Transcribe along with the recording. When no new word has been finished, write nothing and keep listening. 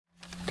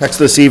Text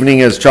this evening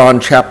is John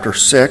chapter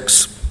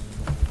 6.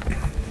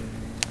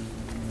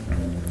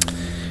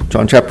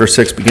 John chapter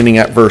 6, beginning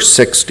at verse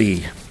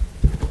 60.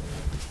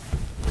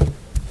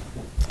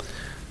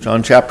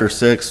 John chapter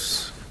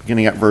 6,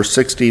 beginning at verse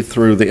 60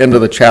 through the end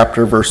of the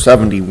chapter, verse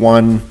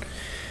 71.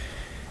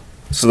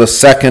 This is the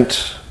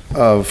second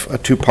of a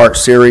two-part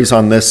series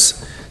on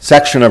this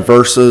section of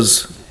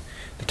verses,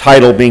 the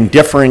title being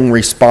Differing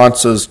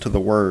Responses to the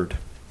Word.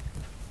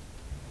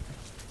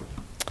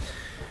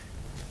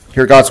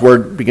 Hear God's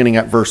word beginning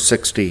at verse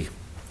 60.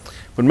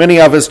 When many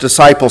of his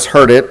disciples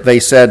heard it, they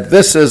said,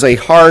 "This is a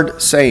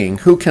hard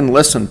saying. Who can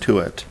listen to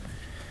it?"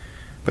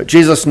 But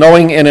Jesus,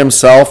 knowing in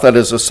himself that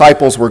his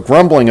disciples were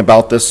grumbling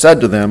about this, said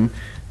to them,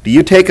 "Do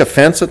you take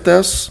offense at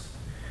this?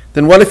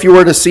 Then what if you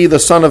were to see the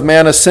Son of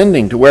Man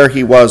ascending to where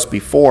he was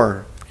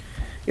before?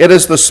 It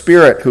is the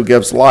Spirit who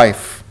gives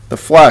life. The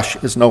flesh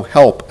is no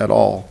help at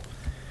all.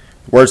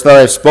 The words that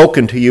I have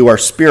spoken to you are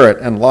spirit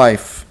and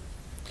life.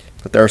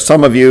 But there are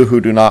some of you who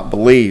do not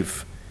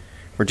believe."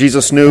 For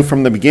Jesus knew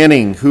from the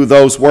beginning who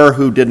those were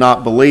who did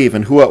not believe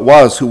and who it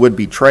was who would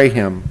betray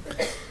him.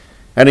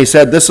 And he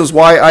said, "This is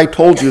why I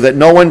told you that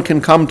no one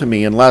can come to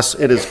me unless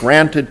it is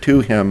granted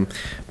to him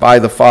by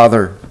the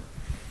Father."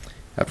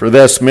 After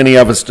this, many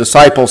of his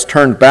disciples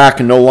turned back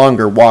and no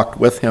longer walked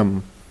with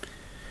him.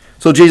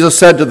 So Jesus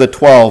said to the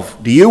 12,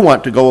 "Do you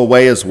want to go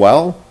away as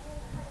well?"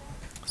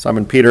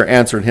 Simon Peter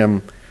answered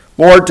him,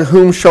 "Lord, to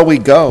whom shall we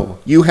go?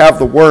 You have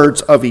the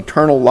words of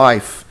eternal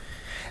life,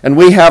 and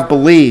we have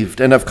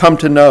believed and have come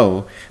to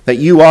know that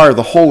you are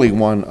the Holy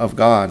One of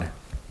God."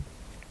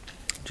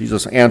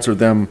 Jesus answered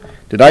them,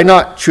 "Did I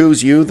not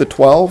choose you, the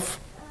 12?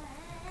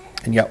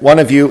 And yet one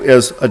of you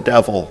is a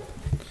devil."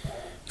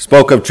 He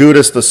spoke of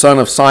Judas, the son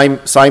of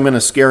Simon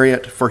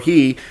Iscariot, for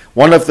he,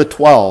 one of the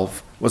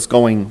 12, was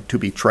going to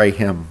betray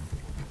him.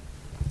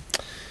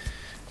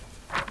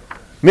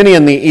 Many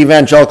in the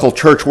evangelical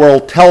church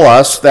world tell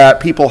us that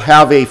people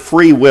have a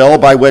free will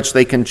by which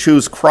they can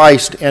choose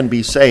Christ and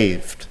be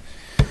saved.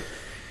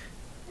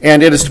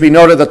 And it is to be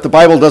noted that the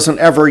Bible doesn't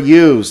ever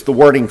use the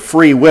wording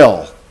free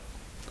will.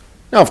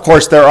 Now, of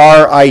course, there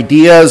are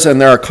ideas and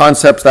there are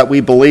concepts that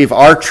we believe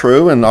are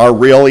true and are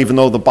real, even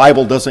though the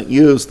Bible doesn't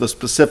use the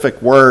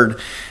specific word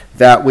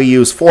that we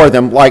use for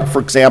them, like, for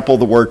example,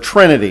 the word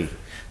Trinity.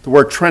 The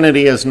word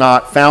Trinity is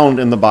not found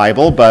in the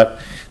Bible, but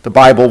the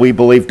Bible, we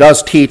believe,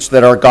 does teach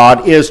that our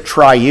God is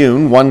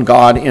triune, one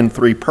God in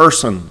three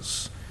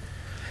persons.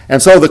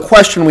 And so the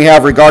question we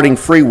have regarding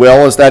free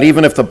will is that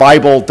even if the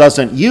Bible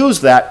doesn't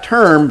use that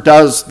term,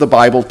 does the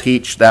Bible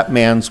teach that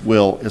man's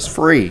will is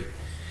free?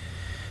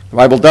 The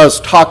Bible does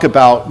talk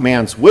about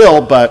man's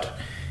will, but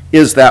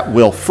is that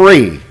will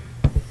free?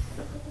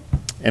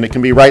 And it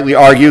can be rightly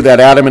argued that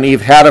Adam and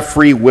Eve had a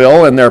free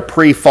will in their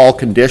pre-fall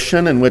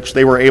condition in which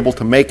they were able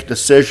to make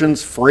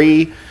decisions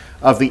free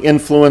of the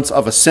influence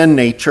of a sin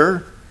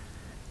nature.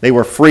 They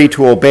were free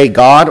to obey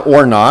God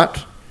or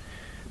not.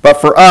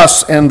 But for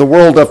us and the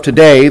world of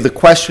today, the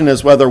question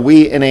is whether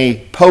we in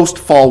a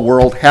post-fall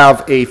world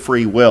have a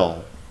free will.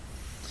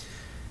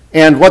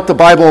 And what the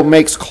Bible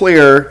makes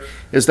clear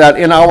is that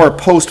in our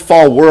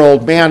post-fall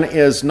world, man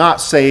is not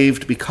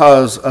saved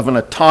because of an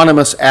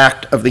autonomous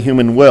act of the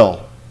human will.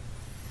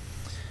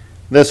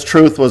 This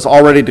truth was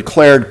already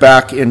declared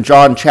back in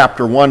John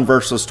chapter 1,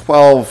 verses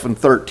 12 and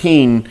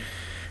 13,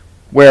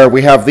 where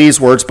we have these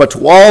words, "But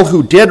to all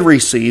who did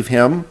receive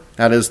him,"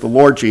 that is the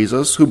Lord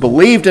Jesus, "who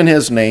believed in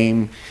his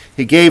name,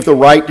 he gave the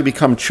right to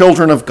become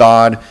children of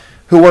God,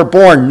 who were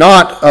born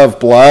not of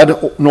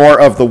blood, nor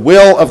of the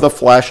will of the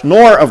flesh,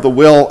 nor of the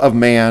will of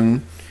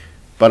man,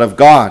 but of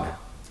God."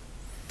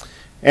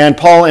 And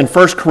Paul in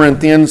 1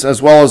 Corinthians, as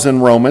well as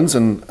in Romans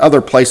and other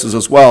places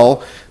as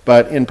well,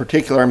 but in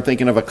particular I'm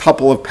thinking of a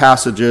couple of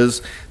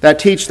passages that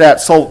teach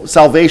that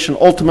salvation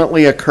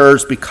ultimately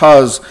occurs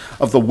because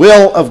of the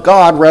will of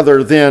God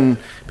rather than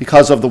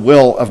because of the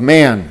will of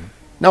man.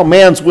 Now,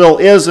 man's will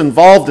is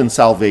involved in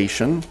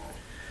salvation,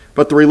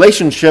 but the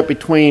relationship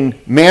between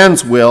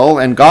man's will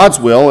and God's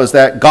will is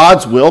that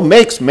God's will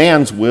makes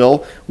man's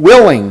will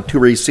willing to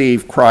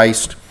receive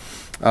Christ,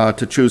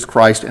 to choose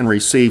Christ and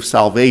receive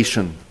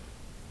salvation.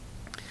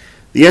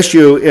 The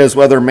issue is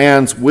whether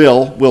man's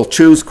will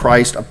choose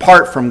Christ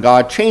apart from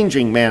God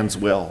changing man's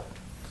will.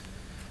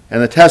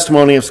 And the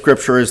testimony of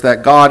Scripture is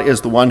that God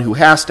is the one who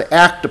has to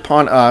act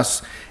upon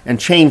us and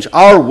change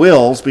our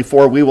wills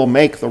before we will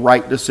make the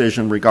right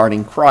decision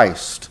regarding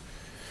Christ.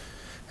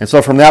 And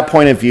so from that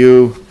point of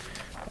view,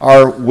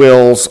 our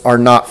wills are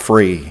not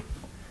free.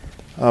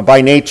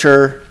 By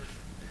nature,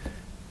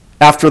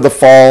 after the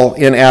fall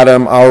in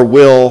Adam, our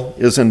will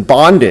is in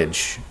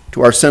bondage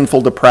to our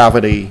sinful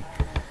depravity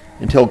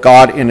until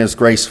God in his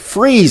grace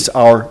frees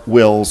our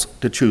wills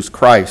to choose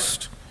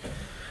Christ.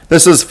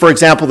 This is, for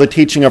example, the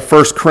teaching of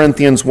 1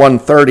 Corinthians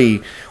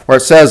 1:30, where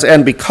it says,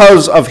 "And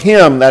because of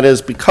him," that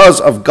is, because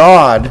of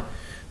God,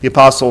 the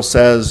apostle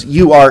says,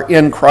 "you are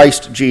in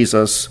Christ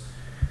Jesus,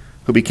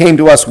 who became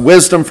to us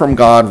wisdom from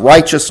God,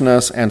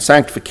 righteousness and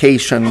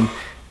sanctification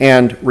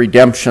and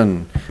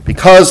redemption.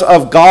 Because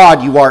of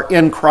God, you are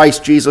in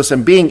Christ Jesus,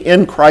 and being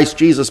in Christ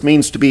Jesus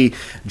means to be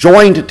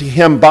joined to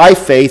him by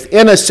faith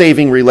in a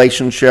saving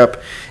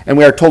relationship, and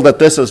we are told that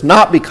this is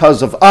not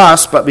because of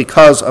us, but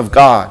because of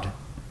God.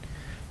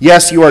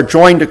 Yes, you are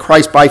joined to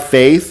Christ by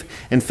faith,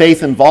 and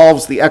faith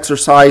involves the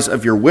exercise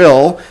of your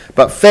will,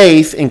 but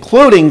faith,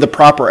 including the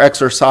proper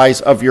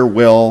exercise of your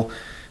will,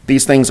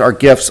 these things are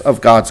gifts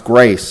of God's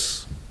grace.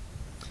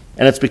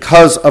 And it's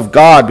because of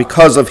God,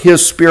 because of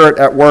his Spirit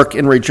at work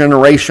in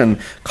regeneration,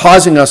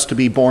 causing us to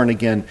be born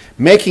again,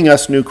 making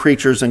us new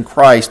creatures in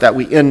Christ, that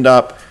we end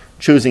up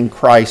choosing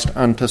Christ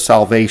unto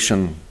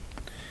salvation.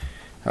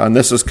 And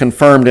this is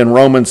confirmed in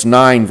Romans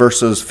 9,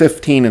 verses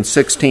 15 and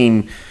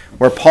 16,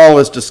 where Paul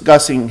is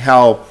discussing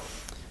how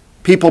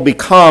people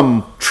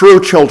become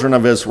true children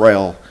of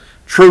Israel,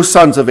 true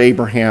sons of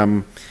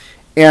Abraham,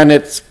 and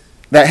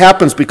that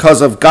happens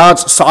because of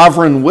God's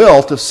sovereign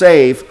will to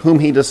save whom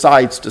he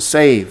decides to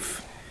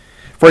save.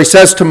 For he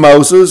says to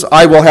Moses,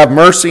 I will have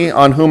mercy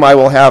on whom I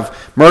will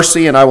have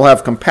mercy, and I will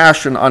have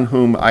compassion on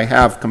whom I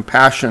have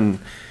compassion.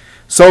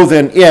 So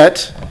then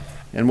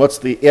and what's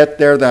the it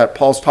there that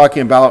Paul's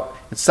talking about?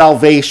 It's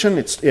salvation.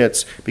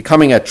 It's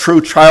becoming a true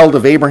child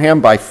of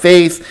Abraham by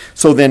faith.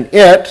 So then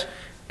it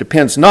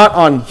depends not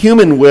on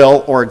human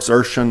will or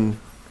exertion,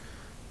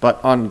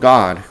 but on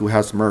God who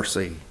has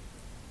mercy.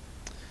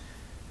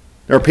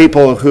 There are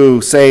people who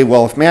say,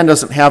 well, if man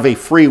doesn't have a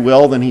free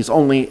will, then he's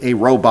only a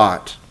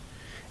robot.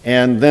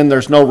 And then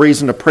there's no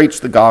reason to preach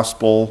the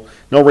gospel,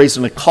 no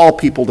reason to call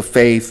people to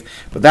faith.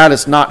 But that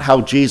is not how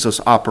Jesus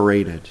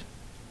operated.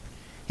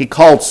 He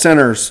called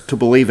sinners to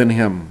believe in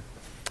him.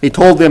 He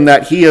told them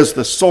that he is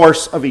the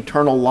source of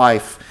eternal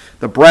life,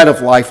 the bread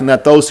of life, and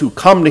that those who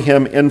come to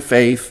him in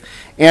faith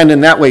and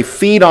in that way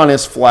feed on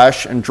his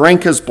flesh and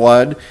drink his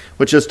blood,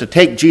 which is to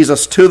take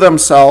Jesus to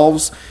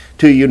themselves,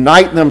 to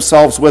unite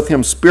themselves with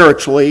him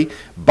spiritually,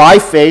 by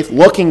faith,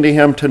 looking to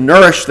him to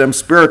nourish them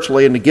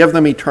spiritually and to give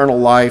them eternal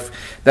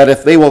life, that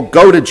if they will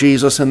go to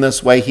Jesus in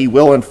this way, he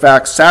will in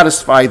fact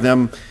satisfy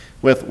them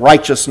with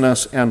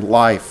righteousness and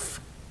life.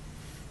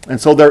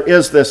 And so there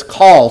is this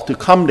call to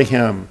come to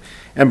him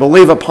and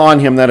believe upon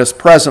him that is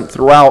present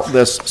throughout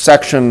this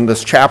section,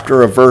 this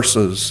chapter of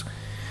verses.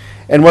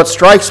 And what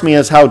strikes me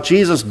is how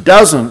Jesus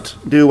doesn't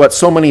do what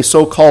so many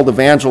so-called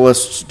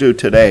evangelists do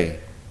today.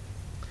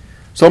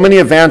 So many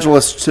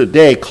evangelists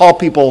today call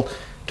people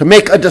to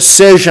make a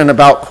decision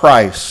about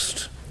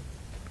Christ,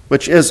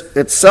 which is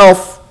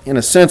itself, in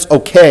a sense,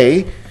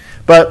 okay,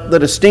 but the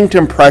distinct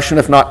impression,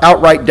 if not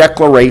outright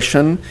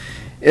declaration,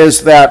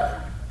 is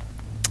that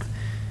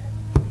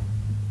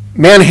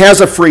man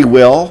has a free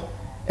will,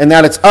 and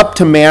that it's up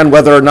to man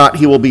whether or not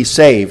he will be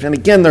saved. And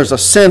again, there's a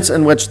sense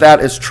in which that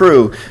is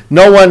true.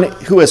 No one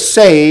who is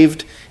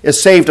saved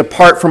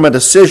apart from a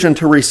decision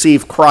to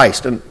receive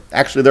Christ. And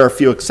actually, there are a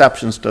few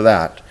exceptions to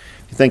that.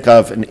 You think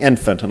of an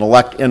infant, an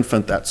elect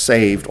infant that's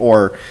saved,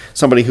 or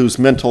somebody who's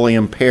mentally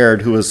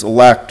impaired who is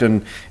elect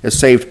and is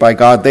saved by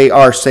God. They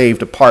are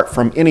saved apart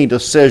from any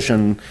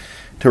decision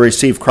to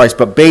receive Christ.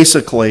 But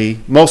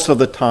basically, most of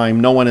the time,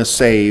 no one is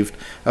saved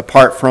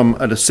apart from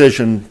a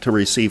decision to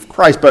receive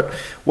Christ. But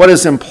what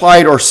is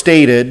implied or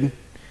stated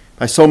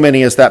by so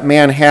many is that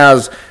man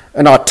has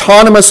an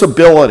autonomous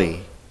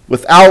ability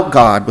without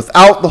God,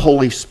 without the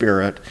Holy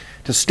Spirit,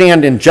 to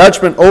stand in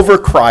judgment over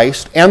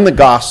Christ and the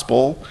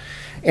gospel,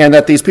 and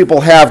that these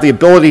people have the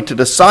ability to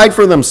decide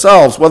for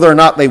themselves whether or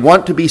not they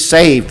want to be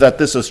saved, that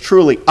this is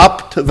truly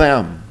up to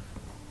them.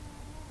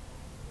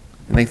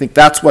 And they think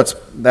that's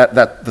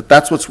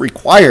what's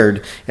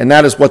required, and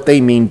that is what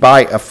they mean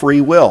by a free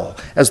will.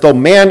 As though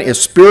man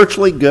is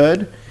spiritually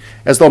good,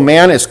 as though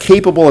man is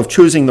capable of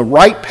choosing the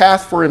right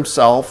path for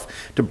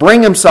himself, to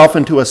bring himself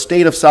into a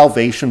state of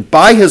salvation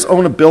by his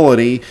own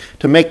ability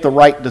to make the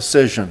right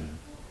decision.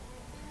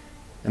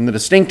 And the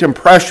distinct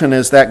impression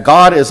is that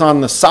God is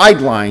on the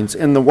sidelines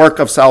in the work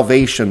of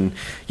salvation.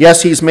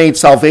 Yes, he's made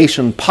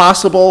salvation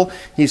possible.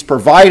 He's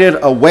provided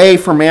a way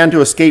for man to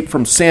escape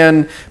from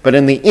sin. But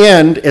in the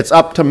end, it's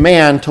up to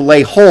man to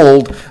lay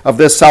hold of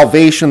this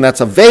salvation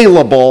that's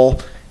available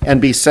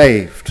and be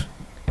saved.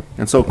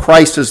 And so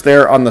Christ is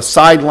there on the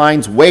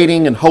sidelines,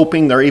 waiting and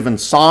hoping. There are even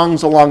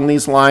songs along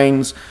these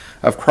lines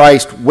of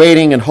Christ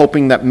waiting and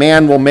hoping that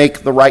man will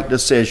make the right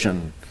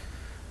decision.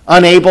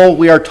 Unable,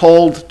 we are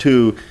told,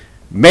 to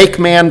make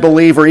man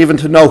believe or even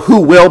to know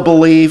who will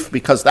believe,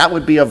 because that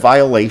would be a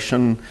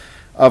violation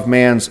of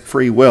man's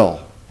free will.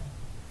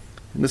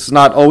 And this is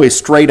not always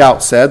straight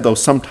out said, though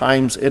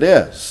sometimes it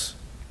is.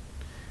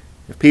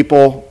 If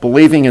people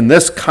believing in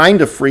this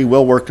kind of free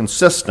will were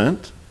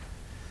consistent,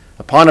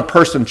 upon a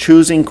person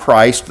choosing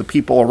Christ, the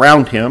people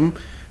around him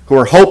who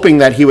are hoping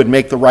that he would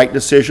make the right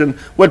decision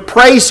would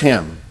praise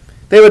him.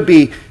 They would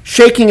be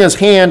shaking his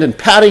hand and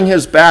patting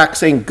his back,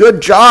 saying, "Good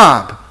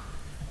job."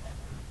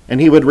 And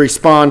he would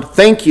respond,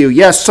 "Thank you.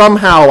 Yes,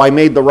 somehow I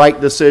made the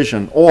right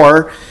decision."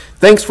 Or,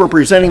 "Thanks for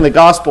presenting the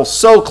gospel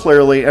so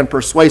clearly and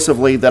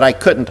persuasively that I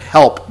couldn't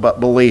help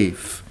but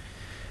believe."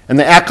 And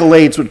the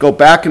accolades would go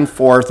back and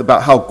forth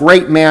about how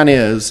great man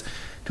is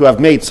to have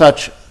made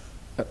such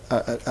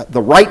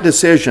the right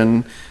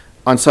decision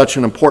on such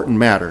an important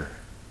matter.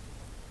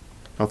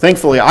 Now,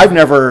 thankfully, I've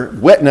never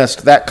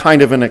witnessed that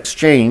kind of an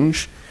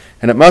exchange,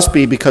 and it must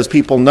be because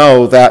people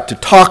know that to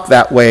talk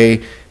that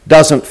way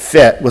doesn't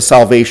fit with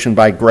salvation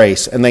by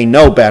grace, and they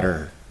know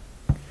better.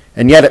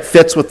 And yet it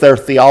fits with their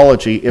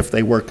theology if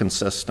they were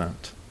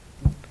consistent.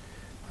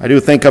 I do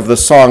think of the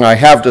song, "I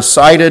Have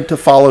Decided to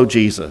Follow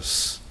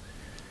Jesus."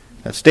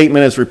 That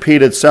statement is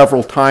repeated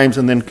several times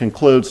and then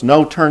concludes,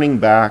 "No turning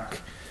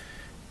back,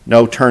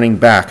 no turning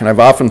back." And I've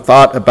often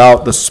thought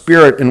about the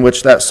spirit in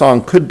which that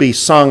song could be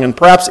sung, and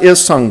perhaps is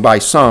sung by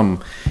some.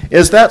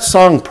 Is that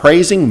song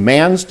praising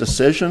man's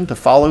decision to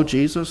follow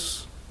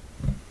Jesus,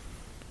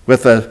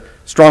 with a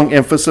strong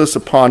emphasis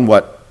upon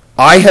what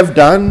I have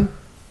done?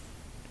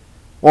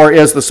 Or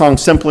is the song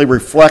simply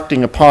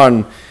reflecting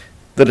upon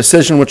the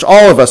decision which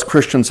all of us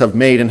Christians have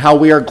made, and how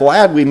we are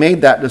glad we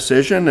made that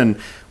decision, and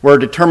we're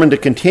determined to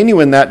continue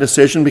in that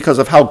decision because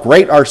of how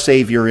great our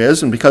Savior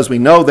is, and because we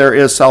know there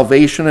is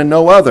salvation and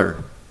no other?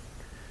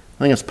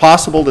 I think it's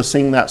possible to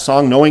sing that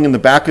song knowing in the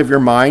back of your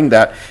mind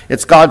that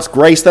it's God's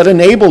grace that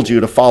enabled you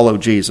to follow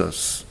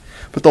Jesus.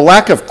 But the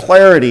lack of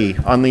clarity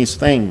on these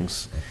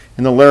things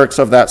in the lyrics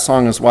of that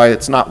song is why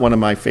it's not one of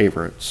my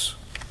favorites.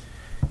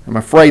 I'm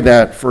afraid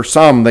that for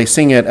some, they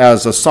sing it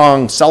as a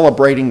song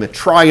celebrating the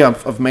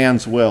triumph of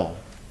man's will.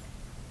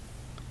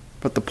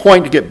 But the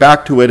point, to get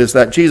back to it, is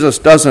that Jesus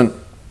doesn't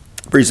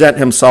present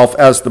himself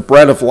as the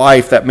bread of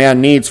life that man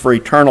needs for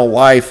eternal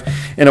life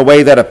in a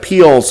way that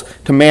appeals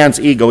to man's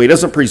ego. He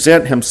doesn't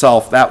present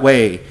himself that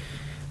way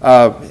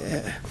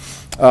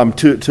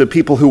to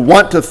people who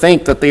want to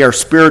think that they are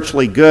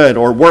spiritually good,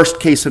 or worst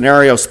case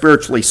scenario,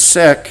 spiritually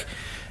sick,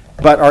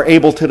 but are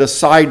able to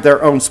decide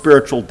their own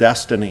spiritual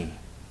destiny.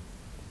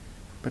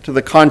 But to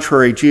the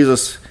contrary,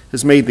 Jesus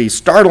has made these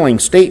startling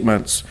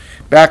statements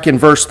back in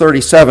verse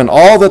 37.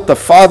 "All that the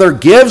Father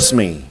gives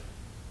me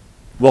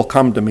will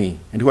come to me,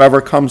 and whoever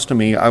comes to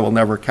me I will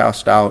never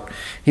cast out."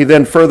 He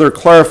then further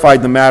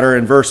clarified the matter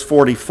in verse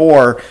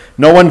 44.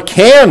 "No one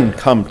can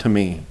come to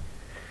me.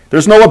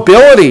 There's no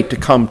ability to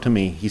come to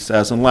me," he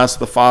says, "unless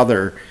the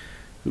Father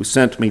who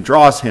sent me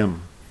draws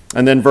him."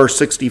 And then verse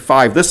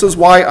 65. "This is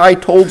why I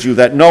told you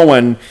that no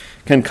one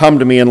can come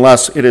to me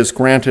unless it is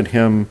granted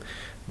him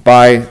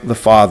by the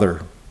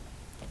Father."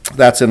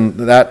 That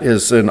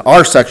is in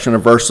our section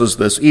of verses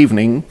this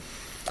evening.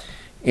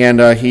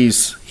 And he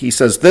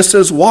says, "This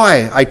is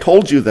why I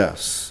told you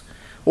this."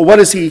 Well, what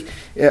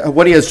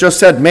he has just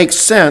said makes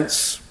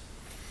sense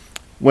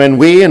when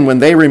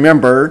they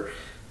remember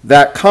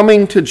that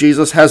coming to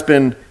Jesus has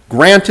been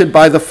granted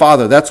by the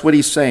Father. That's what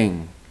he's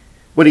saying.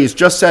 What he's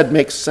just said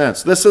makes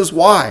sense. This is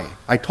why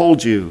I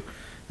told you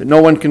that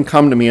no one can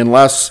come to me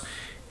unless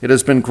it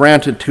has been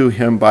granted to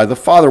him by the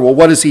Father. Well,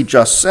 what has he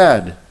just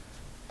said?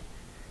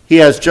 He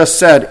has just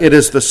said it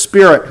is the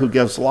Spirit who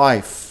gives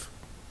life,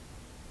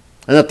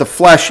 and that the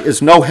flesh is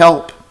no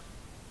help.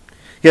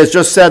 He has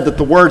just said that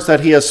the words that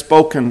he has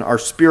spoken are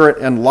spirit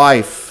and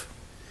life,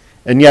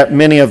 and yet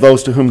many of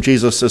those to whom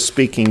Jesus is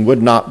speaking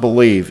would not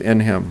believe in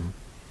him.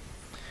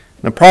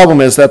 And the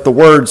problem is that the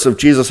words of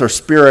Jesus are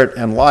spirit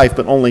and life,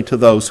 but only to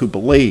those who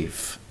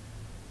believe.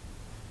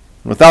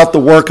 Without the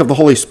work of the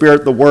Holy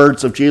Spirit, the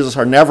words of Jesus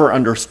are never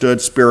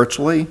understood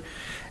spiritually,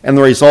 and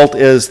the result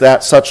is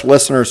that such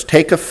listeners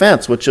take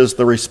offense, which is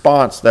the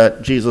response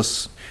that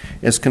Jesus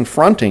is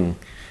confronting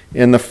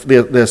in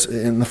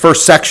the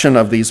first section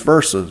of these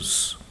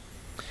verses.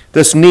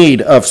 This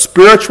need of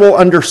spiritual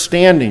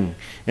understanding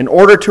in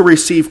order to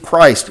receive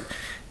Christ.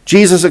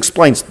 Jesus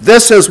explains,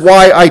 "This is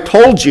why I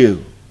told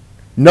you,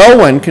 no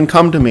one can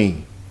come to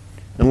me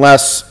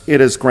unless it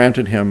is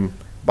granted him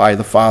by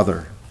the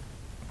Father."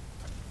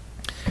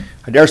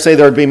 I dare say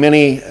there would be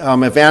many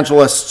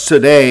evangelists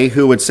today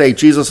who would say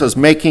Jesus is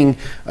making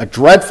a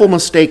dreadful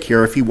mistake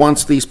here if he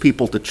wants these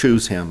people to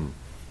choose him.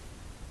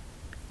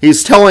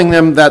 He's telling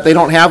them that they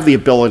don't have the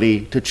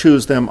ability to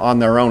choose them on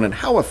their own. And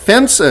how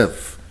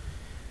offensive!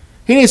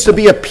 He needs to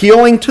be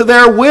appealing to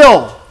their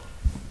will.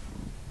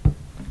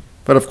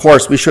 But of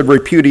course, we should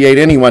repudiate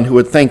anyone who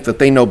would think that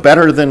they know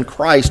better than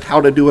Christ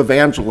how to do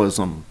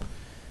evangelism.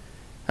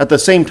 At the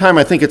same time,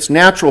 I think it's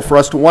natural for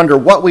us to wonder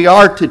what we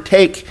are to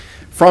take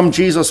from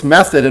Jesus'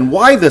 method and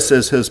why this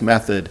is his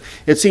method.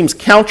 It seems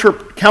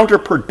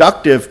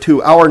counterproductive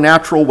to our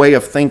natural way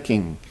of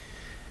thinking.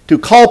 To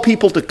call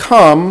people to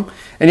come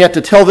and yet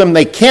to tell them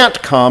they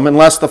can't come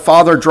unless the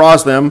Father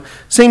draws them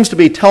seems to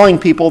be telling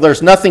people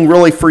there's nothing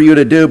really for you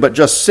to do but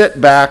just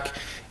sit back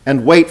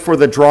and wait for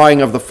the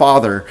drawing of the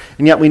Father.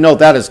 And yet we know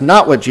that is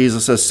not what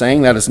Jesus is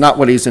saying. That is not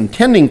what he's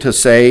intending to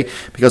say,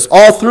 because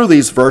all through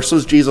these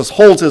verses, Jesus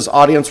holds his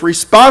audience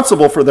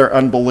responsible for their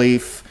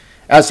unbelief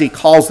as he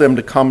calls them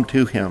to come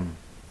to him.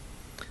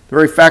 The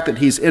very fact that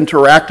he's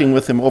interacting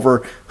with them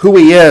over who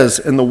he is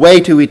and the way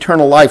to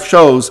eternal life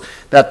shows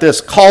that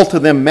this call to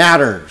them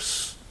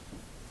matters.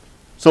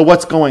 So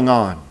what's going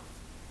on?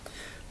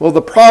 Well,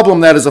 the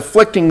problem that is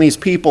afflicting these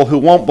people who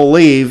won't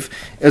believe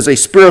is a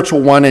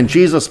spiritual one, and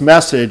Jesus'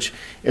 message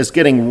is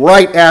getting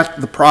right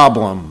at the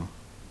problem.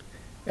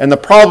 And the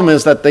problem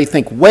is that they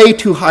think way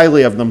too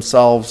highly of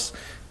themselves,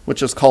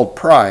 which is called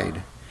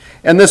pride.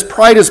 And this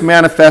pride is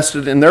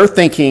manifested in their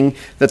thinking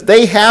that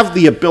they have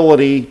the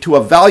ability to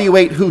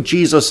evaluate who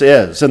Jesus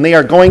is. And they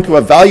are going to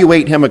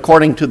evaluate him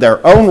according to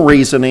their own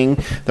reasoning,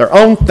 their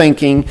own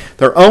thinking,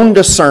 their own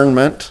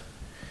discernment.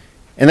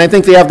 And they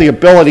think they have the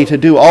ability to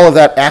do all of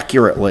that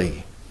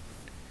accurately.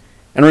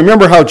 And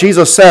remember how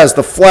Jesus says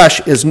the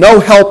flesh is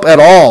no help at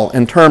all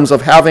in terms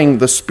of having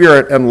the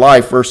Spirit and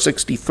life, verse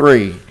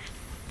 63.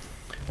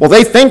 Well,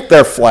 they think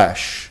their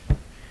flesh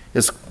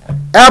is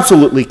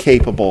absolutely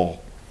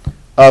capable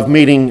of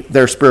meeting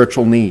their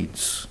spiritual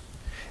needs.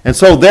 And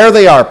so there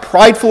they are,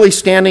 pridefully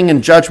standing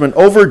in judgment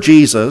over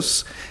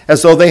Jesus,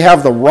 as though they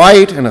have the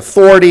right and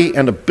authority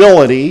and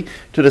ability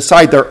to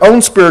decide their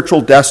own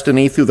spiritual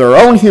destiny through their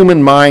own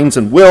human minds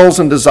and wills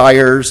and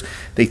desires.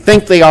 They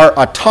think they are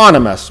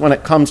autonomous when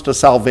it comes to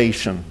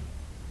salvation.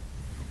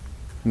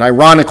 And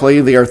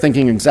ironically, they are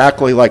thinking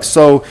exactly like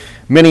so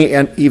many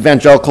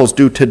evangelicals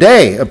do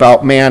today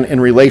about man in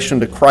relation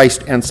to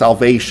Christ and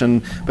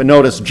salvation. But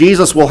notice,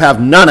 Jesus will have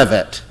none of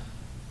it.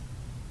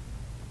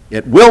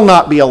 It will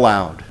not be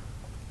allowed.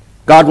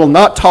 God will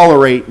not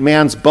tolerate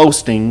man's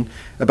boasting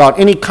about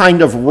any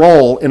kind of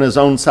role in his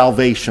own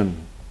salvation.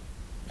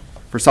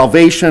 For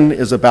salvation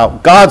is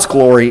about God's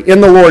glory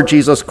in the Lord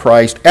Jesus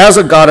Christ as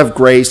a God of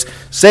grace,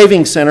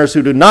 saving sinners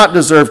who do not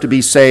deserve to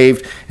be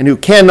saved and who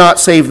cannot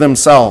save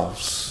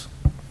themselves.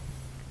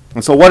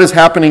 And so what is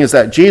happening is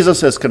that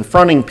Jesus is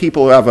confronting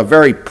people who have a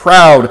very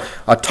proud,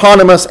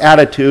 autonomous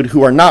attitude,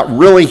 who are not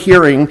really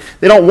hearing,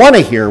 they don't want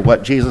to hear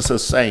what Jesus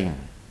is saying.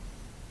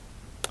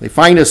 They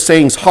find his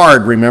sayings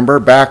hard, remember,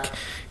 back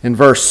in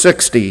verse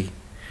 60.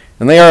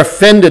 And they are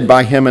offended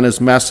by him and his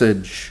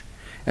message.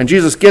 And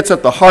Jesus gets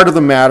at the heart of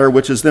the matter,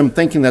 which is them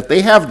thinking that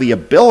they have the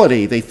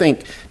ability, they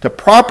think, to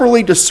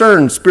properly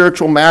discern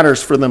spiritual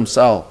matters for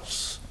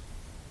themselves.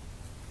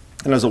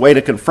 And as a way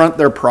to confront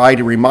their pride,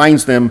 he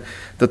reminds them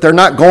that they're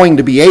not going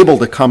to be able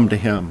to come to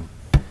him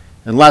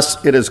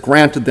unless it is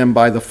granted them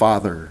by the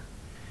Father.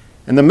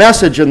 And the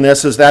message in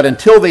this is that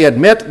until they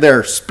admit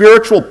their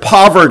spiritual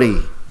poverty,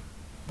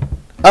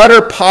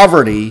 utter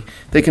poverty,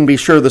 they can be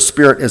sure the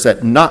Spirit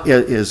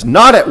is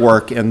not at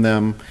work in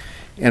them,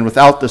 and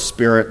without the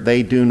Spirit,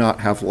 they do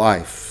not have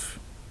life.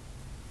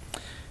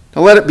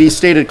 Now let it be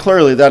stated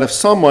clearly that if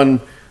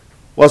someone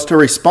was to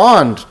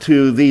respond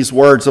to these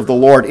words of the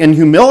Lord in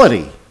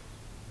humility,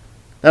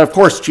 then of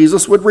course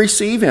Jesus would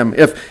receive him.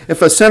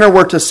 If a sinner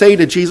were to say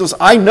to Jesus,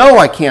 I know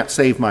I can't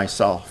save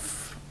myself.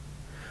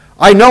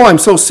 I know I'm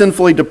so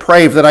sinfully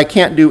depraved that I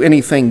can't do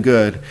anything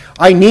good.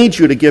 I need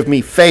you to give me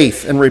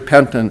faith and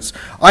repentance.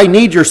 I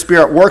need your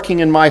Spirit working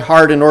in my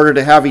heart in order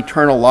to have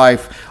eternal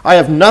life. I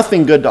have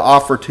nothing good to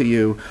offer to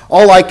you.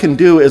 All I can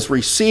do is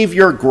receive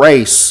your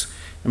grace,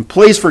 and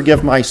please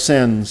forgive my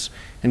sins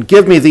and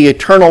give me the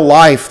eternal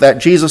life that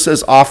Jesus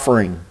is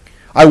offering.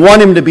 I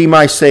want him to be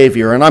my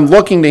Savior, and I'm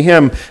looking to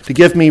him to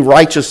give me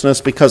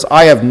righteousness because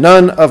I have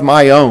none of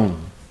my own.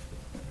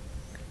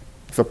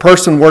 If a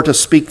person were to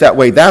speak that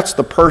way, that's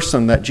the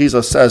person that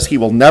Jesus says he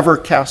will never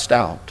cast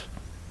out.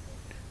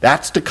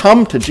 That's to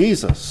come to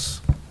Jesus.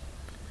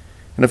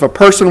 And if a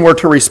person were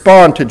to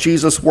respond to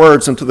Jesus'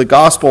 words and to the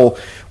gospel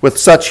with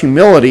such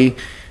humility,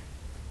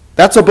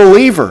 that's a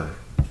believer.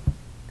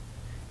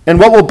 And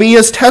what will be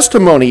his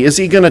testimony? Is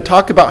he going to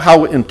talk about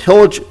how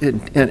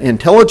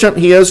intelligent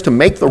he is to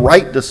make the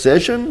right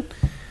decision?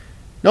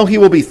 No, he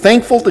will be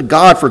thankful to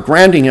God for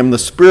granting him the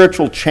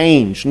spiritual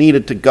change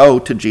needed to go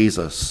to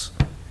Jesus.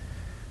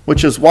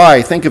 Which is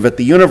why, think of it,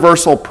 the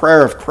universal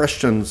prayer of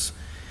Christians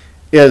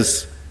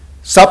is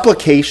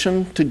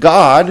supplication to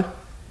God,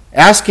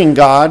 asking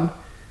God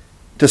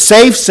to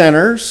save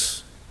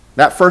sinners,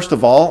 that first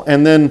of all,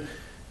 and then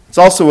it's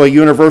also a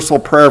universal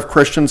prayer of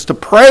Christians to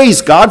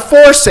praise God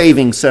for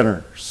saving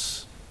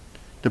sinners.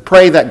 To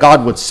pray that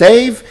God would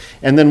save,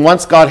 and then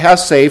once God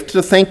has saved,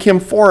 to thank him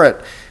for it,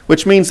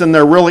 which means then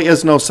there really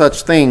is no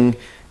such thing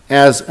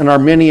as an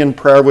Arminian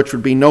prayer, which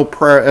would be no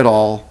prayer at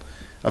all,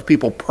 of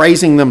people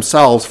praising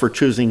themselves for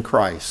choosing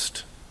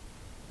Christ.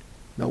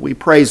 No, we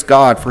praise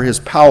God for his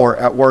power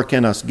at work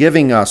in us,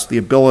 giving us the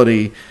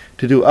ability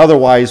to do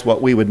otherwise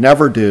what we would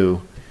never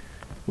do,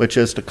 which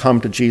is to come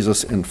to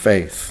Jesus in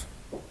faith.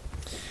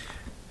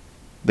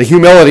 The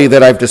humility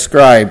that I've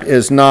described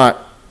is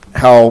not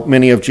how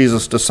many of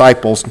Jesus'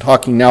 disciples,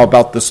 talking now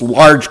about this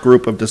large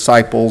group of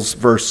disciples,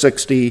 verse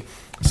 60,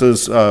 this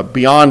is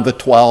beyond the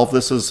 12.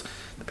 This is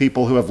the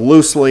people who have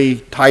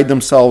loosely tied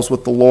themselves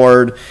with the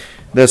Lord.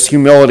 This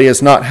humility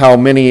is not how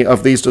many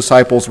of these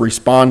disciples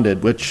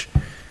responded, which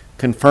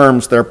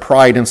confirms their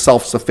pride and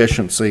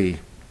self-sufficiency.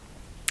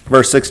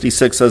 Verse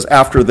 66 says,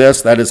 after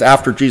this, that is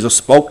after Jesus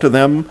spoke to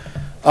them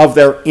of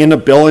their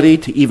inability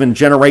to even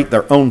generate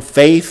their own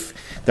faith,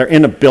 their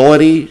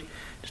inability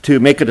to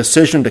make a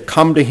decision to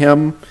come to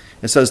him,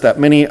 it says that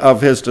many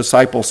of his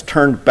disciples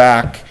turned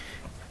back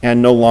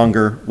and no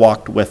longer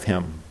walked with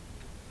him.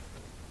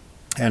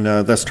 And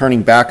this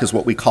turning back is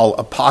what we call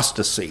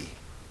apostasy.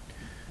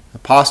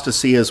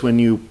 Apostasy is when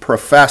you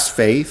profess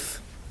faith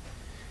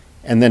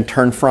and then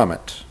turn from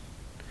it.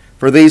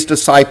 For these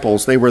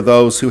disciples, they were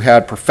those who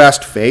had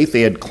professed faith.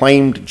 They had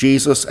claimed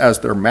Jesus as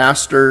their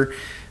master.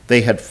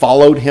 They had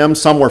followed him.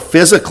 Some were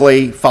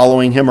physically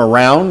following him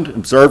around,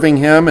 observing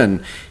him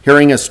and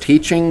hearing his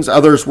teachings.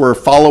 Others were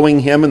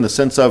following him in the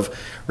sense of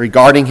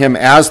regarding him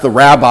as the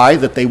rabbi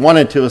that they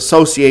wanted to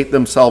associate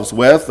themselves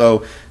with,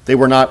 though they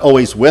were not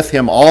always with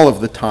him all of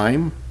the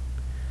time.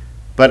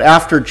 But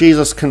after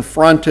Jesus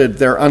confronted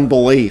their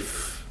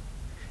unbelief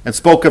and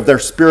spoke of their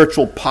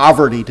spiritual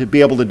poverty to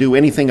be able to do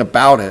anything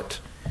about it,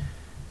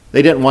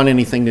 they didn't want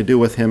anything to do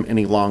with him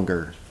any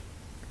longer.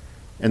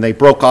 And they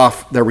broke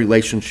off their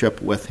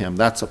relationship with him.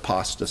 That's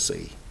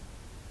apostasy.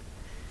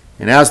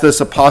 And as this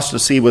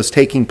apostasy was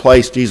taking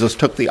place, Jesus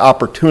took the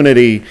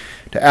opportunity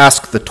to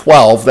ask the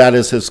 12, that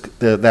is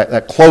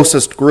that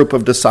closest group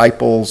of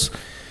disciples,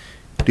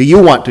 do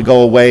you want to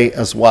go away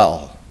as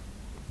well?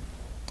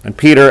 And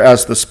Peter,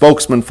 as the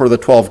spokesman for the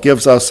 12,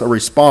 gives us a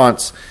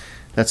response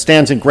that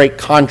stands in great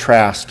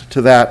contrast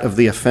to that of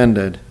the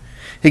offended.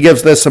 He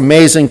gives this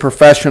amazing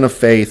profession of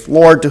faith.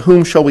 Lord, to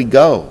whom shall we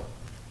go?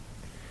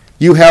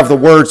 You have the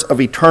words of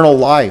eternal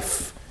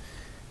life,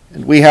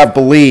 and we have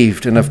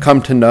believed and have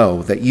come to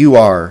know that you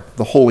are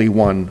the Holy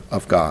One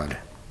of God.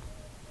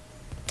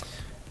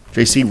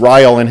 J.C.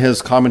 Ryle, in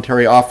his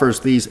commentary,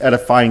 offers these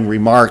edifying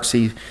remarks.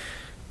 He,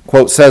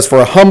 quote, says, "For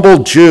a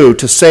humble Jew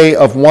to say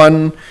of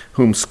one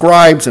whom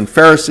scribes and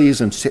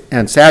Pharisees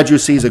and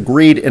Sadducees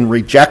agreed in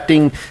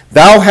rejecting,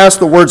 'Thou hast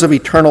the words of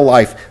eternal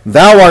life,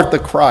 thou art the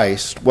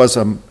Christ,' was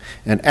an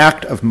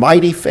act of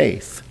mighty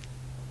faith."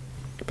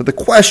 But the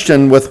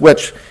question with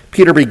which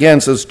Peter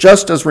begins is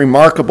just as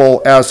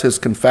remarkable as his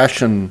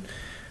confession.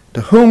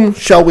 "To whom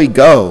shall we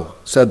go?"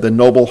 said the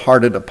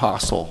noble-hearted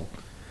apostle.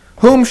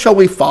 "Whom shall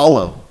we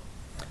follow?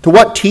 To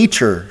what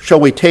teacher shall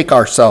we take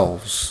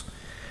ourselves?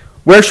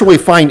 Where shall we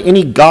find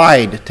any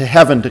guide to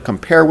heaven to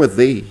compare with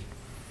thee?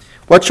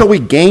 What shall we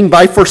gain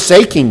by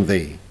forsaking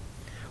thee?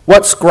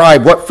 What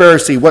scribe, what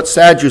Pharisee, what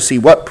Sadducee,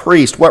 what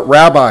priest, what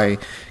rabbi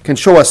can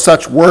show us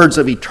such words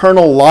of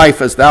eternal life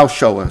as thou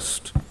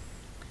showest?"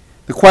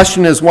 The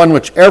question is one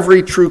which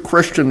every true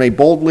Christian may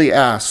boldly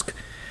ask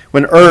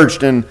when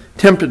urged and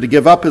tempted to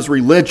give up his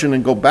religion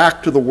and go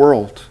back to the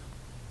world.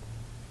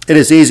 It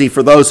is easy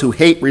for those who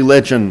hate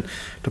religion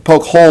to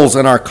poke holes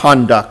in our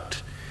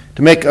conduct,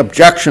 to make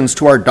objections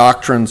to our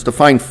doctrines, to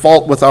find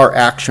fault with our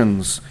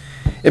actions.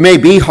 It may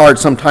be hard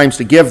sometimes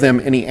to give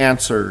them any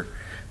answer,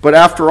 but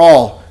after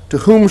all, to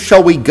whom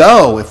shall we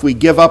go if we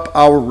give up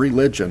our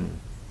religion?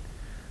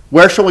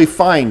 Where shall we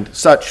find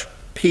such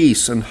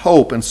peace and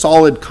hope and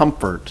solid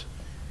comfort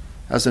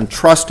as in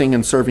trusting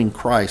and serving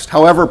Christ,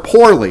 however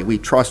poorly we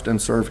trust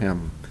and serve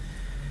him?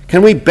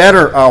 Can we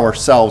better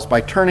ourselves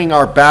by turning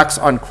our backs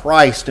on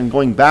Christ and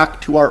going back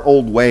to our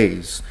old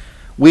ways?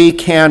 We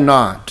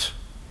cannot.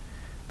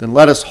 Then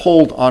let us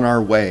hold on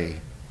our way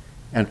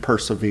and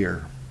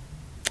persevere.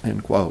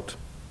 End quote.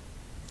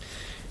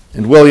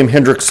 And William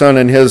Hendrickson,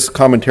 in his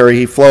commentary,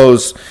 he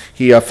follows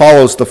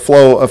the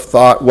flow of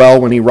thought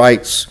well when he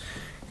writes,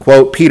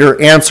 quote,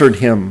 "Peter answered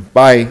him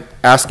by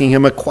asking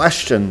him a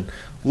question.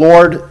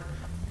 Lord,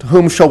 to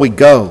whom shall we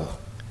go?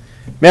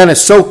 Man is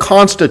so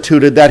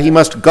constituted that he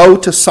must go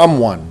to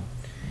someone.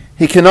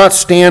 He cannot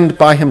stand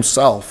by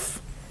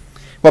himself.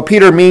 What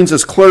Peter means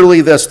is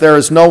clearly this: there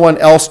is no one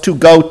else to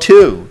go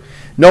to,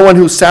 no one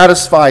who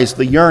satisfies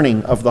the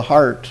yearning of the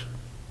heart."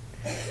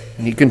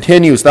 And he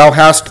continues, "Thou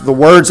hast the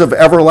words of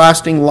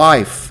everlasting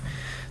life."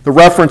 The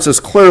reference is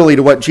clearly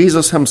to what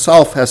Jesus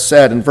himself has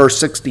said in verse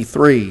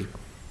 63.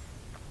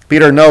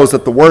 Peter knows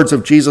that the words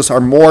of Jesus are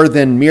more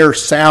than mere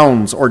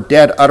sounds or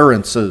dead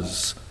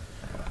utterances.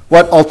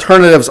 What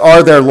alternatives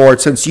are there,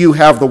 Lord, since you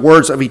have the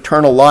words of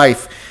eternal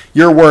life?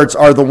 Your words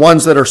are the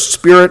ones that are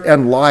spirit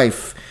and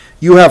life.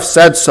 You have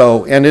said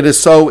so, and it is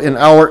so in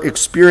our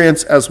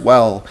experience as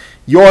well.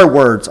 Your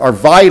words are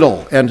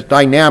vital and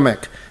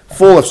dynamic,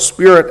 full of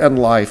spirit and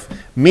life,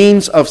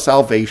 means of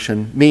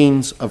salvation,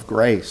 means of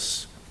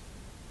grace.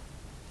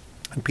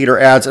 And Peter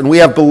adds, "And we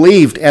have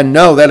believed and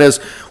know," that is,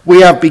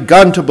 we have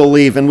begun to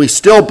believe and we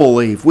still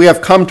believe. We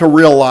have come to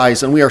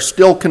realize and we are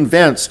still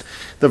convinced.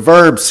 The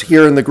verbs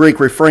here in the Greek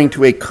referring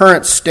to a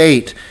current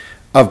state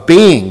of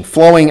being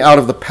flowing out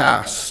of the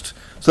past.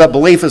 So that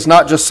belief is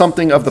not just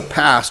something of the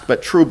past,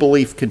 but true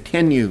belief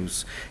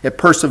continues. It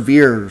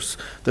perseveres.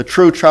 The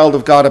true child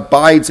of God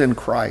abides in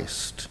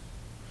Christ.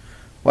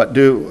 What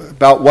do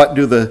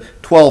the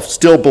 12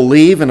 still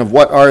believe, and of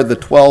what are the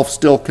 12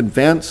 still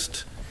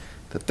convinced?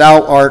 That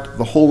thou art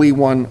the Holy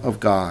One of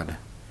God.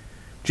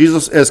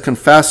 Jesus is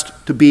confessed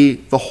to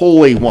be the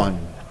Holy One.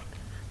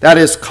 That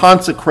is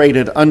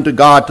consecrated unto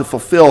God to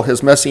fulfill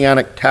his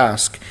messianic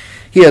task.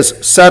 He is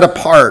set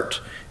apart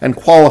and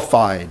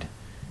qualified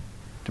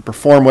to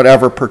perform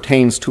whatever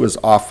pertains to his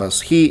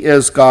office. He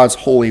is God's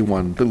Holy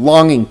One,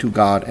 belonging to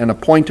God and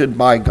appointed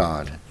by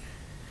God.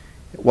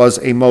 It was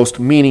a most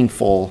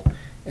meaningful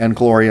and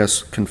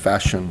glorious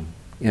confession,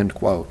 end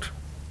quote.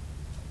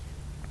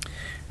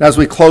 As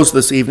we close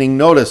this evening,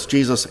 notice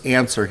Jesus'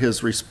 answer,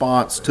 his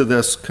response to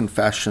this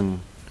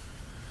confession.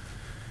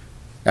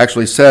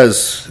 Actually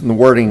says in the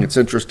wording, it's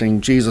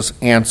interesting, Jesus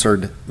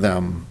answered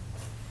them.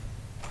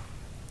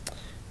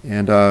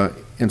 And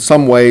in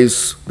some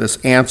ways, this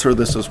answer,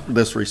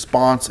 this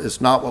response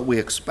is not what we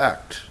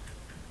expect.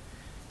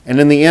 And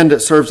in the end,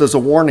 it serves as a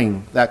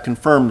warning that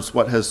confirms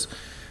what has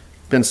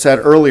been said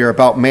earlier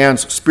about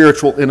man's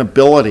spiritual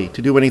inability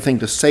to do anything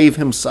to save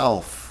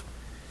himself.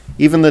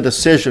 Even the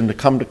decision to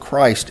come to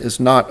Christ is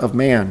not of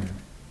man.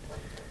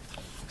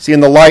 See, in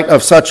the light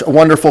of such a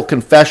wonderful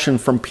confession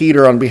from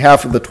Peter on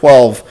behalf of the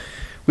 12,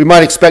 we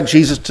might expect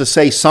Jesus to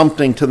say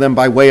something to them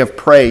by way of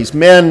praise.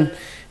 Men,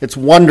 it's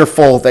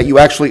wonderful that you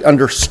actually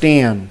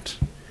understand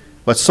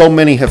what so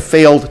many have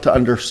failed to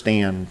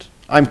understand.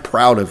 I'm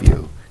proud of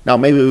you. Now,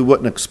 maybe we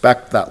wouldn't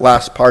expect that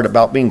last part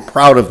about being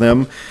proud of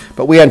them,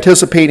 but we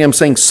anticipate him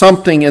saying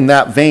something in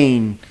that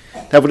vein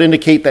that would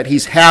indicate that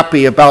he's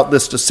happy about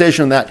this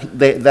decision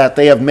that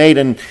they have made,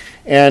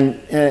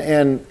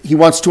 and he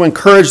wants to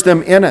encourage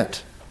them in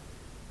it.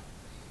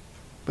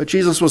 But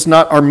Jesus was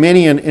not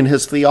Arminian in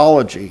his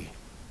theology.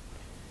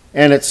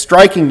 And it's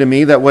striking to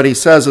me that what he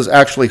says is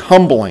actually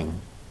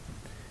humbling.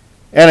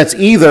 And it's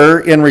either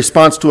in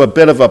response to a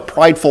bit of a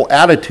prideful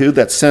attitude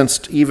that's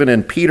sensed even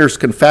in Peter's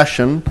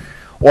confession,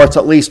 or it's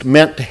at least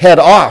meant to head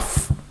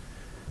off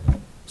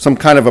some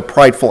kind of a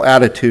prideful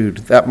attitude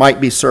that might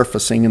be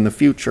surfacing in the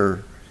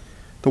future.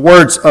 The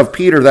words of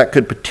Peter that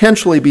could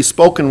potentially be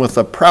spoken with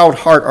a proud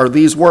heart are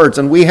these words,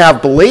 "And we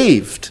have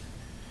believed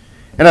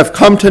and have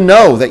come to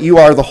know that you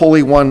are the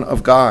Holy One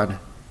of God."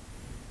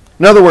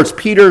 In other words,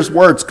 Peter's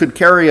words could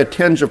carry a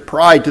tinge of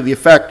pride to the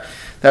effect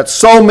that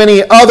so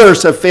many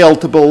others have failed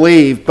to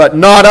believe, but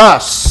not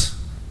us.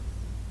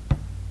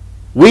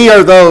 We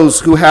are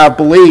those who have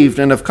believed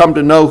and have come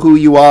to know who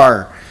you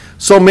are.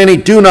 So many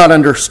do not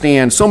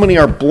understand. So many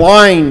are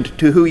blind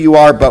to who you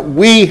are, but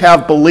we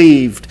have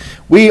believed.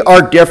 We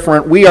are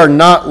different. We are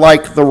not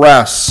like the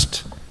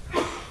rest.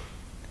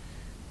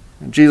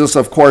 And Jesus,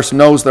 of course,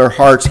 knows their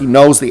hearts. He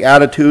knows the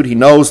attitude. He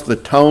knows the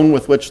tone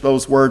with which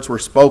those words were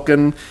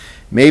spoken.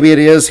 Maybe it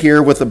is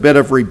here with a bit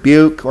of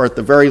rebuke, or at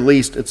the very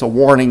least, it's a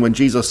warning when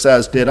Jesus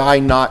says, "Did I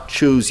not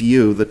choose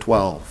you, the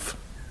 12?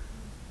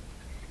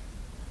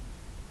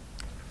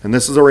 And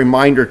this is a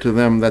reminder to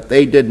them that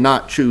they did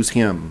not choose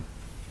him.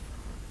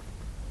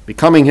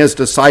 Becoming his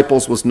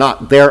disciples was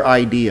not their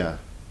idea.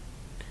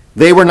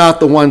 They were not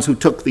the ones who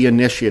took the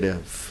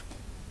initiative.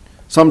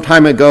 Some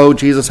time ago,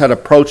 Jesus had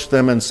approached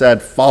them and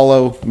said,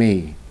 "Follow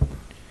me."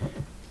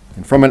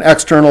 And from an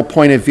external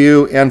point of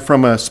view and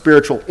from a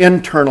spiritual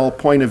internal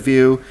point of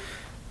view,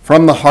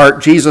 from the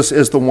heart, Jesus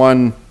is the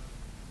one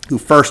who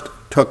first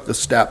took the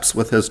steps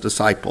with his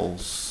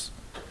disciples.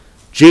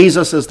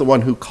 Jesus is the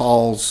one who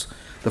calls.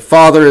 The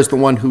Father is the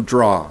one who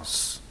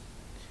draws.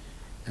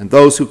 And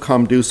those who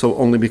come do so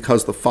only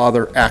because the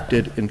Father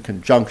acted in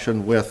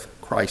conjunction with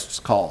Christ's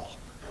call.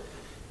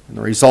 And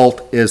the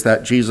result is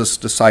that Jesus'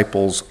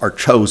 disciples are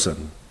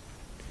chosen.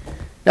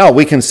 Now,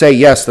 we can say,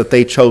 yes, that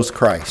they chose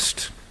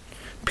Christ.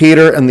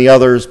 Peter and the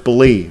others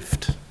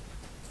believed,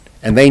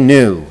 and they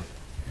knew,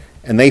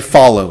 and they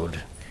followed,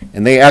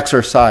 and they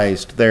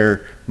exercised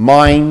their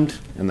mind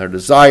and their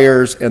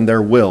desires and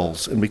their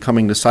wills in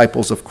becoming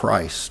disciples of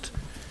Christ.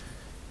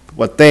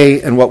 What they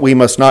and what we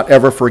must not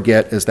ever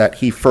forget is that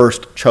he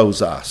first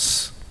chose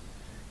us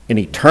in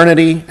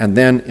eternity and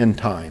then in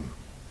time.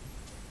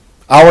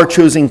 Our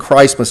choosing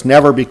Christ must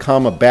never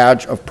become a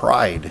badge of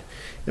pride.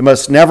 It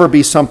must never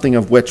be something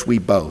of which we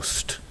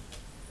boast.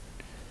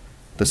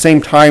 At the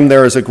same time,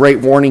 there is a great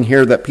warning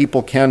here that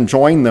people can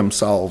join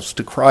themselves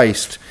to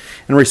Christ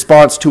in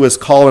response to his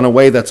call in a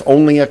way that's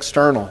only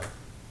external,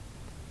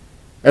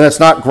 and it's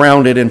not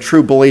grounded in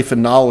true belief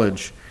and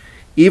knowledge.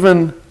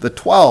 Even the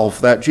 12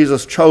 that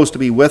Jesus chose to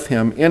be with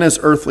him in his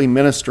earthly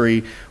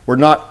ministry were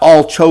not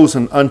all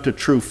chosen unto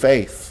true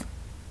faith.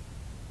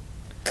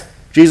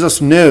 Jesus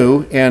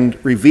knew and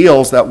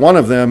reveals that one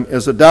of them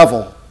is a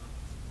devil.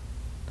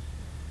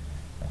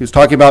 He was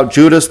talking about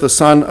Judas, the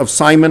son of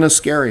Simon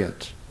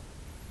Iscariot.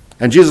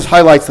 And Jesus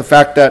highlights the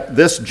fact that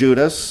this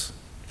Judas,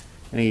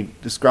 and he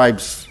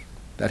describes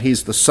that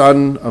he's the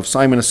son of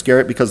Simon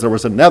Iscariot because there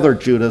was another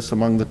Judas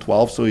among the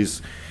 12. So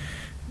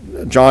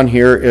John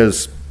here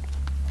is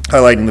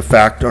highlighting the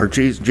fact, or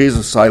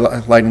Jesus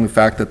highlighting the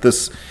fact that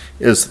this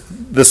is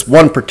this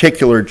one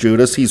particular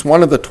Judas. He's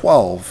one of the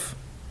 12,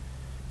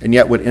 and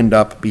yet would end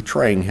up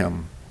betraying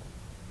him.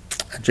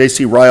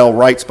 J.C. Ryle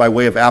writes by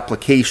way of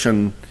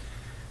application,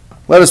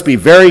 "Let us be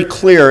very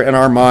clear in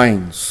our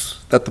minds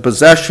that the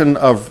possession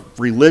of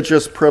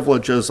religious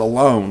privileges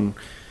alone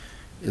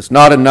is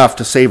not enough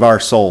to save our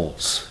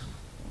souls.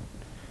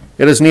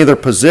 It is neither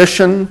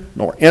position,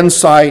 nor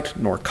insight,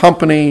 nor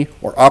company,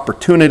 or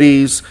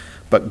opportunities,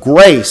 but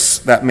grace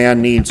that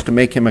man needs to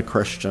make him a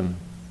Christian.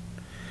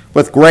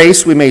 With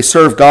grace, we may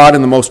serve God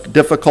in the most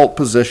difficult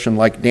position,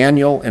 like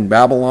Daniel in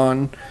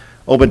Babylon,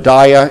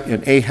 Obadiah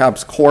in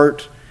Ahab's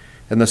court,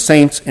 and the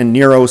saints in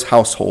Nero's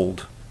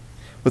household.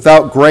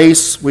 Without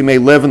grace, we may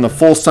live in the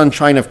full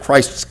sunshine of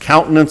Christ's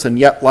countenance and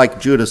yet,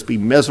 like Judas, be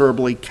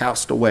miserably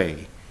cast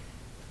away.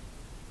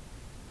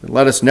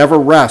 Let us never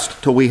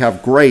rest till we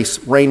have grace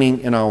reigning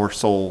in our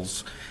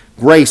souls.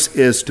 Grace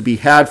is to be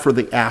had for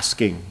the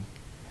asking.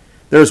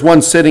 There is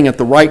one sitting at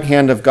the right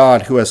hand of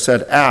God who has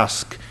said,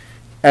 "Ask,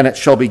 and it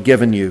shall be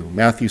given you."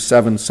 Matthew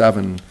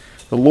 7:7.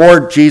 The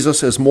Lord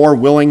Jesus is more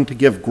willing to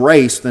give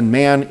grace than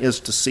man is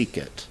to seek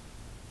it.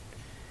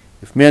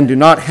 If men do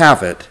not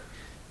have it,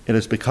 it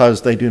is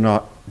because they do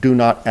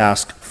not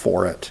ask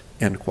for it.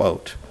 End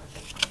quote.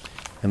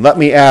 And let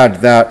me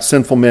add that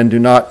sinful men do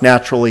not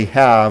naturally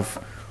have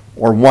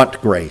or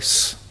want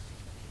grace.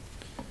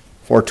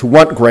 For to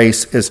want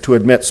grace is to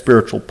admit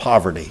spiritual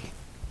poverty.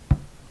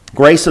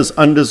 Grace is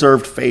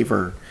undeserved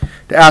favor.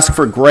 To ask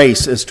for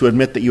grace is to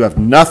admit that you have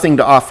nothing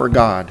to offer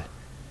God.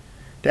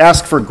 To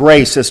ask for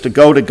grace is to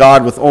go to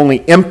God with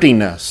only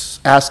emptiness,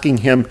 asking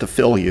Him to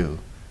fill you.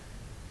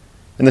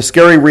 And the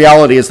scary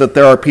reality is that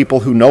there are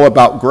people who know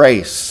about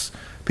grace,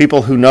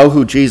 people who know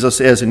who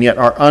Jesus is, and yet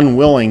are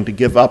unwilling to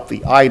give up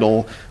the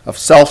idol of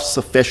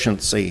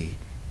self-sufficiency.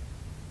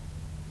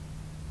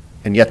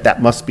 And yet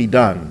that must be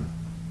done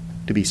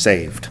to be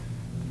saved.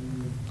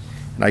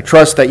 And I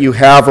trust that you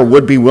have or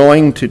would be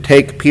willing to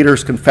take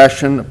Peter's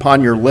confession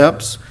upon your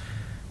lips.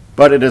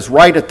 But it is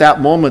right at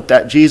that moment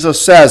that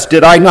Jesus says,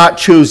 "Did I not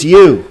choose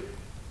you?"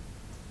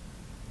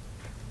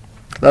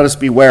 Let us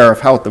beware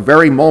of how at the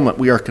very moment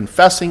we are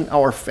confessing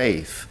our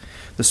faith,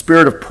 the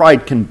spirit of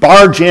pride can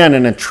barge in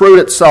and intrude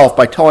itself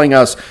by telling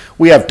us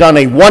we have done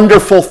a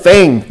wonderful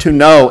thing to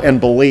know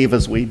and believe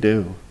as we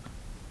do.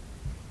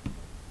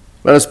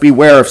 Let us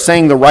beware of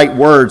saying the right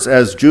words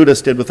as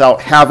Judas did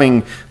without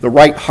having the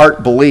right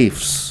heart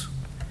beliefs.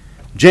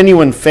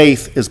 Genuine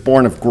faith is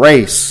born of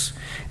grace,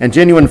 and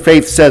genuine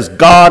faith says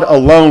God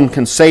alone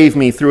can save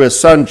me through His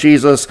Son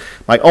Jesus.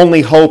 My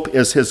only hope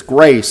is His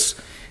grace.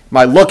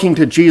 My looking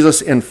to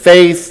Jesus in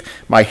faith,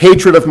 my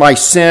hatred of my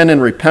sin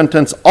and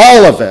repentance,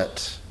 all of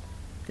it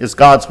is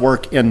God's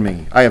work in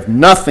me. I have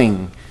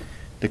nothing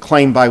to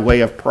claim by way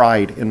of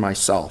pride in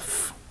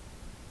myself.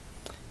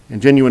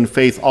 And genuine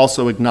faith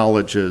also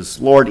acknowledges,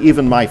 Lord,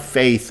 even my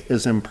faith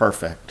is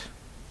imperfect.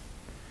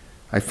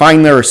 I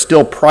find there is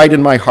still pride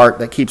in my heart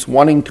that keeps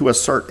wanting to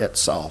assert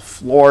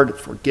itself. Lord,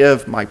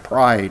 forgive my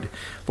pride.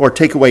 Lord,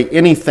 take away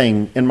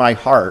anything in my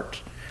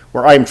heart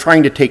where I am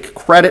trying to take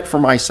credit for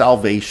my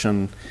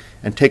salvation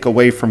and take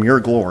away from your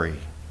glory.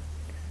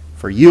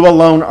 For you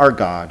alone are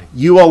God.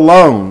 You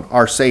alone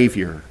are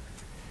Savior.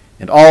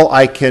 And all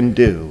I can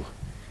do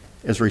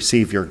is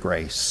receive your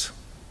grace.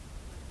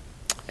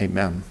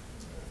 Amen.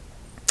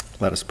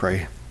 Let us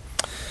pray.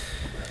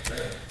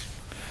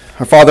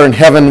 Our Father in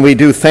heaven, we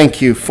do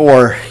thank you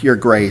for your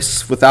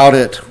grace. Without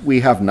it,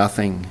 we have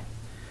nothing.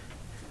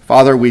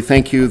 Father, we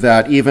thank you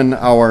that even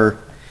our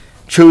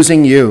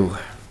choosing you,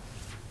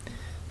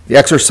 the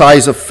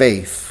exercise of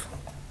faith,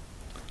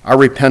 our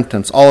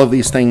repentance, all of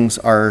these things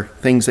are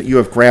things that you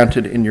have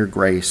granted in your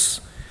grace.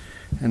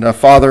 And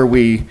Father,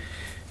 we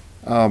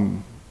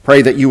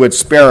pray that you would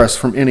spare us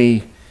from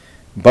any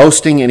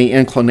boasting, any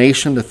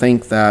inclination to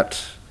think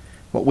that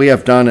what we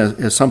have done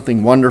is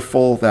something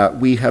wonderful, that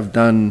we have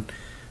done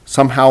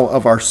somehow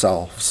of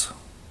ourselves.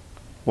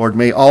 Lord,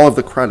 may all of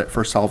the credit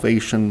for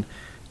salvation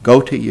go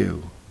to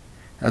you,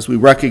 as we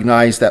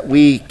recognize that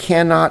we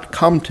cannot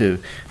come to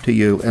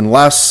you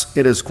unless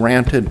it is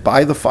granted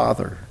by the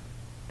Father.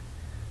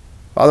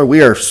 Father,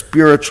 we are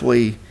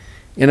spiritually,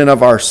 in and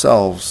of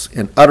ourselves,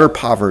 in utter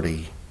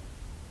poverty.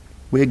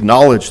 We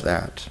acknowledge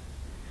that.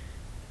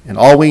 And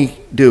all we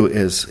do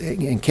is,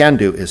 and can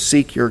do, is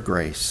seek your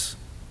grace.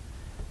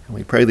 And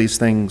we pray these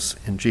things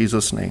in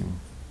Jesus' name.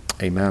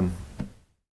 Amen.